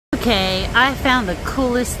Okay, I found the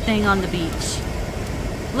coolest thing on the beach.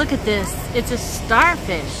 Look at this. It's a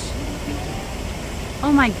starfish.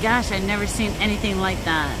 Oh my gosh, I've never seen anything like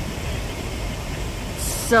that.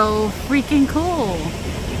 So freaking cool.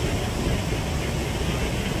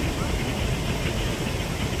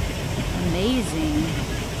 Amazing.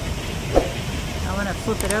 I want to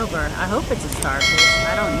flip it over. I hope it's a starfish.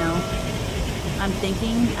 I don't know. I'm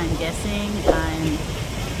thinking, I'm guessing,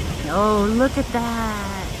 oh, look at that.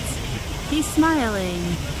 He's smiling.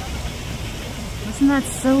 Isn't that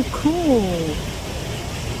so cool?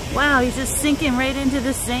 Wow, he's just sinking right into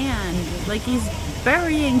the sand. Like he's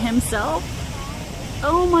burying himself.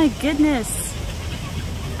 Oh my goodness.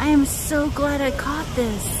 I am so glad I caught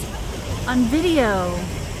this on video.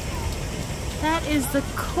 That is the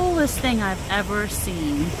coolest thing I've ever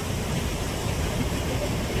seen.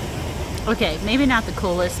 Okay, maybe not the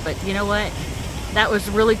coolest, but you know what? That was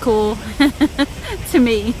really cool to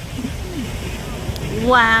me.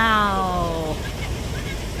 Wow.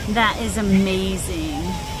 That is amazing.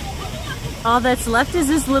 All that's left is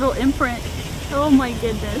this little imprint. Oh my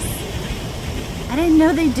goodness. I didn't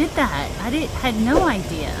know they did that. Had no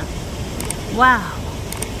idea. Wow.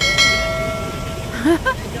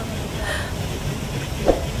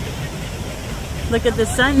 Look at the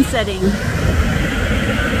sun setting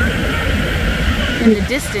in the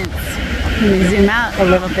distance. Let me zoom out a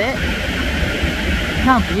little bit.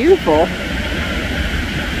 How beautiful.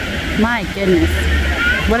 My goodness.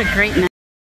 What a great night.